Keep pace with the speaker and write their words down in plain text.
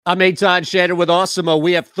I'm Eitan Shander with Awesemo.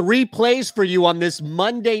 We have 3 plays for you on this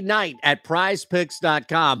Monday night at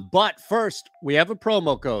PrizePicks.com. But first, we have a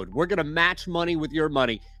promo code. We're going to match money with your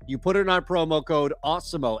money. You put in our promo code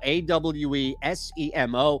Awesemo,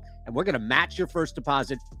 AWESEMO, and we're going to match your first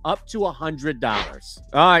deposit up to $100.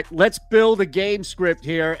 All right, let's build a game script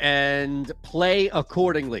here and play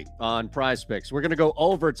accordingly on PrizePicks. We're going to go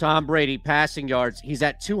over Tom Brady passing yards. He's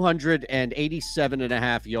at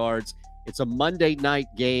 287.5 yards. It's a Monday night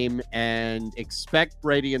game, and expect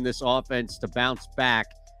Brady and this offense to bounce back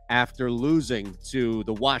after losing to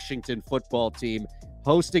the Washington football team,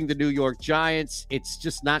 hosting the New York Giants. It's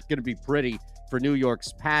just not going to be pretty for New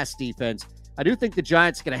York's pass defense. I do think the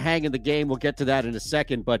Giants are going to hang in the game. We'll get to that in a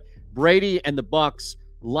second, but Brady and the Bucs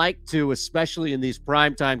like to, especially in these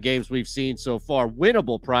primetime games we've seen so far,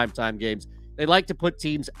 winnable primetime games, they like to put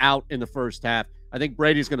teams out in the first half. I think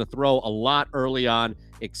Brady's going to throw a lot early on.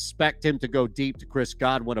 Expect him to go deep to Chris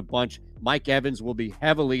Godwin a bunch. Mike Evans will be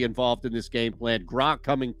heavily involved in this game plan. Gronk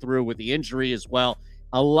coming through with the injury as well.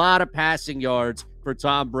 A lot of passing yards for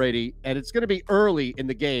Tom Brady, and it's going to be early in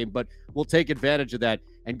the game, but we'll take advantage of that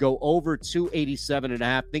and go over 287.5.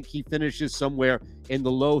 I think he finishes somewhere in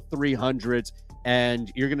the low 300s,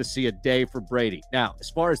 and you're going to see a day for Brady. Now, as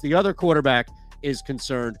far as the other quarterback is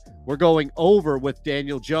concerned, we're going over with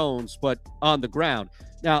Daniel Jones, but on the ground.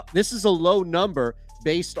 Now, this is a low number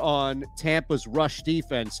based on Tampa's rush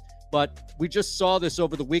defense, but we just saw this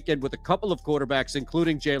over the weekend with a couple of quarterbacks,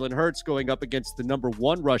 including Jalen Hurts, going up against the number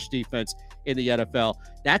 1 rush defense in the NFL.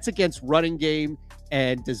 That's against running game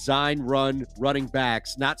and design running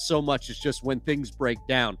backs, not so much as just when things break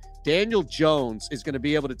down. Daniel Jones is going to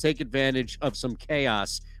be able to take advantage of some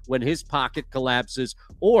chaos when his pocket collapses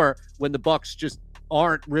or when the Bucs just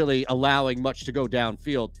aren't really allowing much to go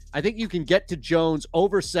downfield. I think you can get to Jones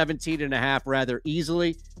over 17.5 rather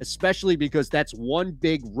easily, especially because that's one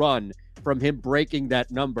big run from him breaking that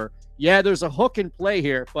number. Yeah, there's a hook in play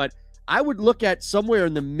here, but I would look at somewhere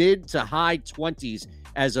in the mid to high 20s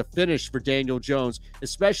as a finish for Daniel Jones,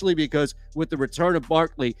 especially because with the return of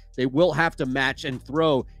Barkley, they will have to match and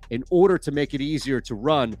throw in order to make it easier to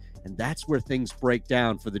run. And that's where things break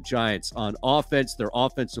down for the Giants on offense, their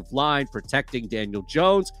offensive line protecting Daniel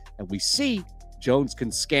Jones. And we see Jones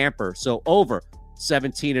can scamper. So over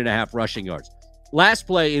 17.5 rushing yards. Last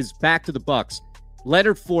play is back to the Bucs.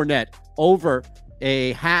 Leonard Fournette over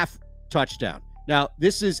a half touchdown. Now,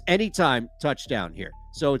 this is anytime touchdown here.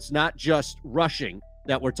 So it's not just rushing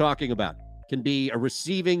that we're talking about. It can be a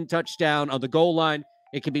receiving touchdown on the goal line.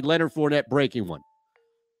 It can be Leonard Fournette breaking one.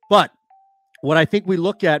 But what I think we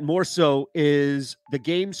look at more so is the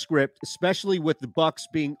game script, especially with the Bucs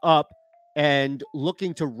being up and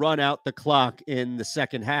looking to run out the clock in the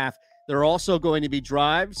second half. There are also going to be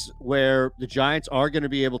drives where the Giants are going to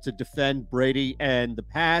be able to defend Brady and the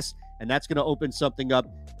pass, and that's going to open something up,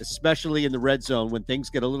 especially in the red zone when things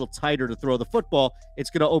get a little tighter to throw the football. It's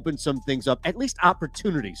going to open some things up, at least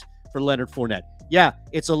opportunities for Leonard Fournette. Yeah,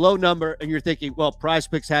 it's a low number, and you're thinking, well,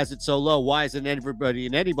 PrizePicks has it so low. Why isn't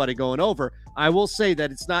anybody going over? I will say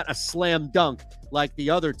that it's not a slam dunk like the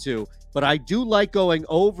other two, but I do like going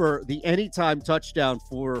over the anytime touchdown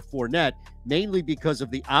for Fournette, mainly because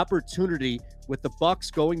of the opportunity with the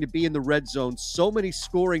Bucs going to be in the red zone. So many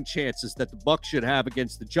scoring chances that the Bucs should have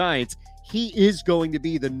against the Giants. He is going to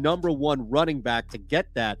be the number 1 running back to get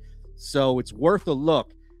that, so it's worth a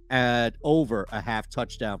look at over a half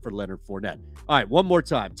touchdown for Leonard Fournette. All right, one more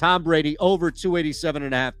time. Tom Brady over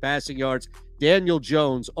 287.5 passing yards. Daniel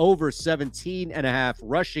Jones over 17.5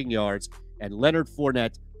 rushing yards. And Leonard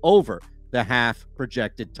Fournette over the half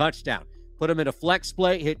projected touchdown. Put him in a flex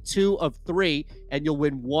play, hit 2 of 3, and you'll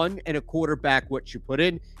win 1.25 back what you put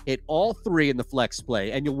in. Hit all 3 in the flex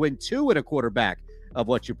play, and you'll win 2.25 back of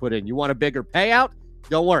what you put in. You want a bigger payout?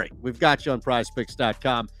 Don't worry. We've got you on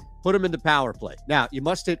PrizePicks.com. Put them in the power play. Now, you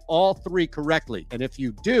must hit all 3 correctly, and if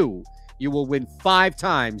you do, you will win 5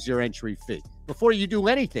 times your entry fee. Before you do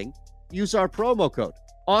anything, use our promo code,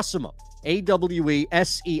 Awesemo,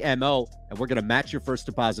 AWESEMO, and we're going to match your first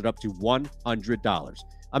deposit up to $100.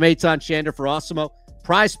 I'm Eitan Shander for Awesemo.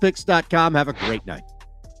 PrizePicks.com. Have a great night.